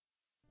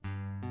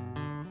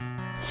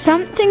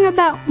Something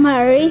about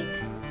Mary,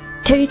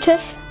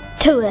 Totus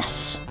Tuus.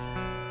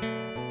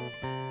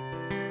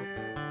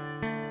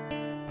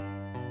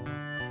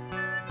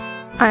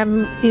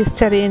 I'm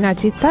Easterine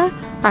Ajita.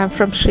 I'm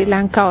from Sri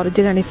Lanka,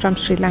 originally from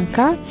Sri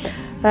Lanka.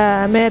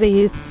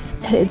 Mary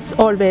is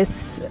always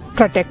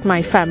protect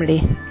my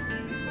family.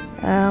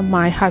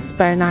 My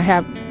husband, I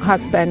have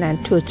husband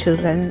and 2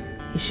 children.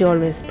 She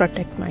always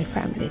protect my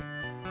family.